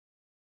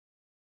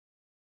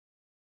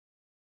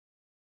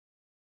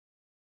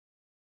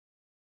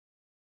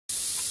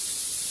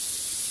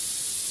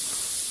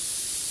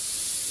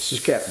This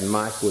is Captain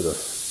Mike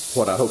with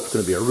what I hope is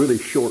going to be a really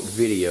short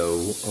video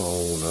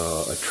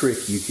on a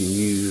trick you can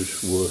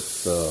use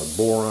with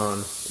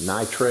boron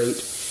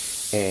nitrate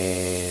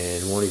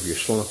and one of your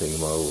slumping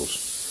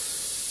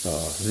moles.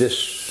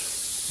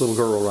 This little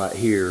girl right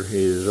here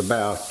is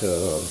about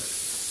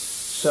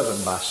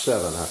 7 by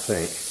 7, I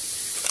think.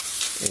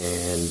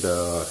 And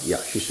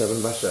yeah, she's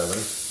 7 by 7.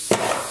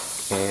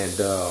 And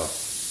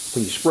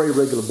when you spray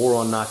regular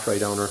boron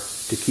nitrate on her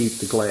to keep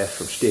the glass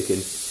from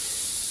sticking,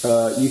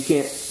 you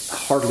can't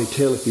hardly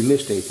tell if you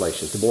missed any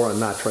places. The boron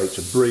nitrate's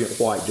a brilliant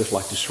white, just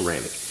like the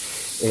ceramic.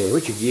 And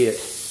what you get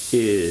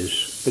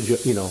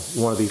is, you know,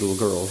 one of these little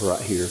girls right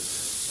here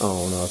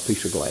on a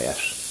piece of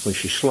glass when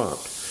she's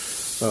slumped.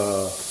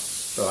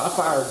 So I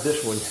fired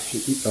this one,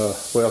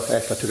 well,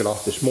 actually I took it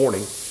off this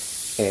morning,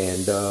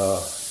 and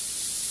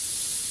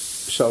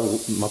so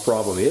my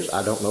problem is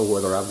I don't know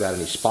whether I've got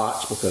any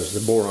spots, because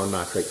the boron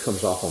nitrate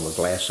comes off on the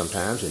glass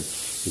sometimes, and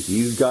if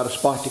you've got a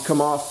spot to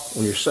come off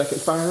on your second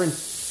firing,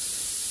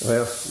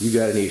 well, you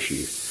got an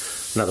issue.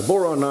 Now the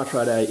boron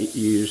nitride I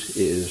use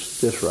is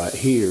this right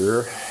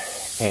here,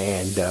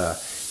 and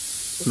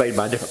made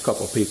by a different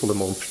couple of people. The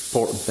most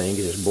important thing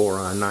is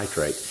boron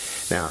nitrate.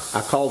 Now I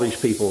called these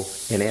people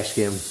and asked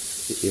them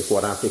if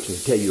what I'm fixing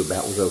to tell you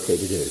about was okay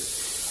to do.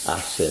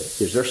 I said,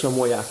 is there some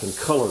way I can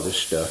color this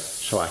stuff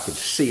so I can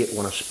see it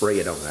when I spray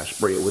it on? I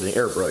spray it with an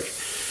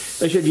airbrush.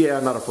 They said, yeah,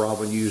 not a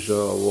problem. Use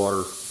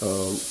water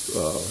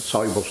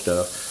soluble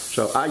stuff.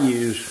 So I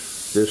use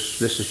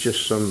this is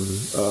just some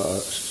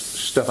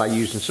stuff I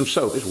use in some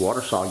soap. It's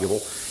water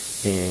soluble,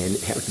 and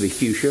it happens to be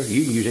fuchsia.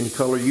 You can use any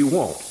color you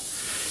want.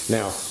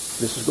 Now,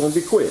 this is going to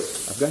be quick.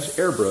 I've got this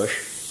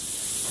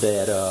airbrush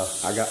that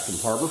I got from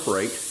Harbor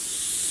Freight.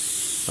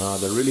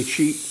 They're really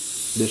cheap.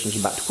 This one's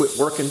about to quit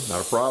working.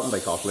 Not a problem.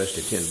 They cost less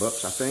than 10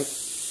 bucks, I think.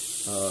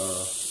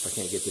 If I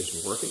can't get this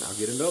one working, I'll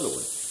get another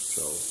one.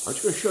 So I'm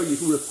just going to show you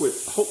real quick.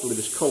 Hopefully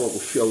this color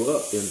will show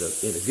up in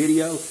the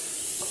video.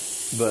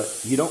 But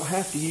you don't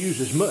have to use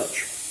as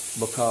much,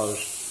 because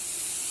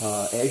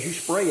as you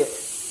spray it,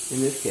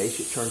 in this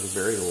case, it turns a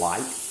very light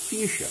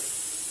fuchsia.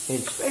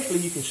 And especially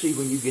you can see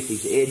when you get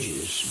these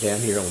edges down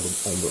here on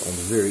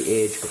the very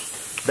edge, because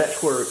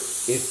that's where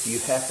if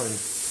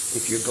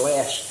your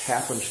glass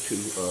happens to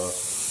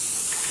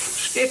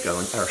stick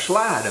on or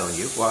slide on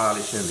you while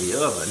it's in the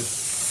oven,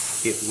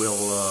 it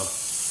will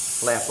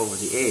lap over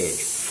the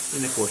edge.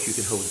 And of course you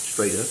can hold it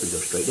straight up and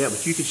go straight down.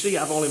 But you can see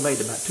I've only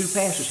made about 2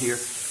 passes here.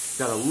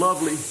 Got a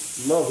lovely,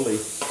 lovely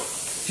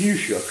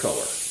fuchsia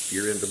color. If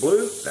you're into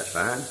blue, that's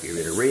fine. If you're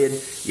into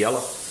red,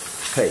 yellow,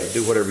 hey,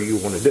 do whatever you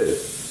want to do.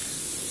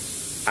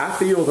 I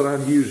feel that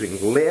I'm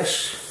using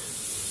less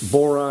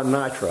boron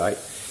nitrite,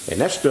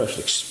 and that stuff's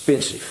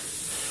expensive.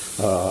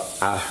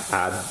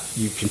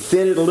 You can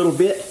thin it a little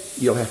bit.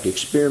 You'll have to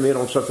experiment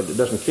on something that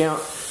doesn't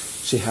count.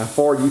 See how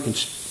far you can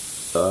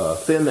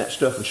thin that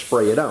stuff and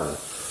spray it on.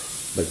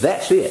 But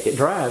that's it. It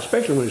dries,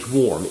 especially when it's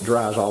warm. It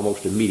dries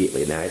almost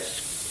immediately. Now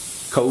it's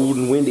cold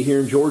and windy here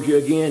in Georgia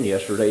again.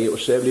 Yesterday it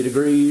was 70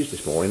 degrees.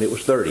 This morning it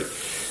was 30.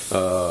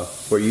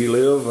 Where you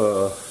live,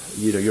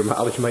 you know, your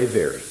mileage may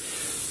vary.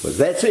 But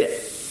that's it.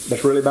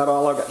 That's really about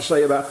all I've got to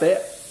say about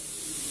that.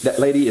 That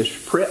lady is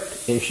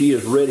prepped and she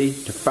is ready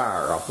to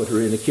fire. I'll put her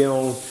in the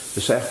kiln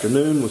this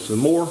afternoon with some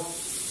more.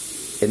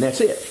 And that's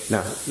it.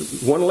 Now,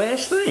 one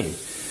last thing.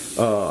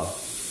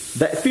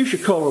 That fuchsia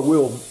color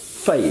will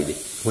fade.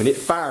 When it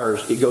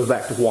fires, it goes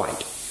back to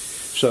white.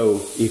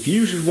 So if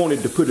you just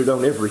wanted to put it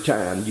on every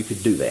time, you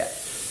could do that.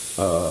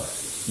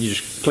 You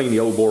just clean the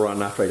old boron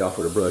nitrate off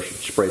with a brush and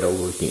spray it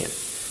over again.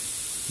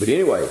 But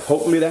anyway,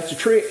 hopefully that's a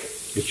trick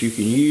that you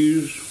can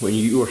use when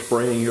you are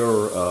spraying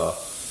your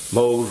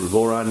moles with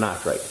boron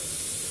nitrate.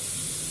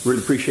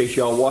 Really appreciate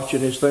y'all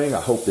watching this thing.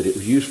 I hope that it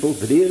was useful.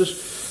 If it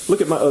is,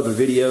 look at my other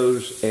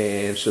videos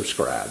and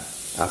subscribe.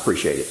 I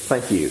appreciate it.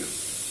 Thank you.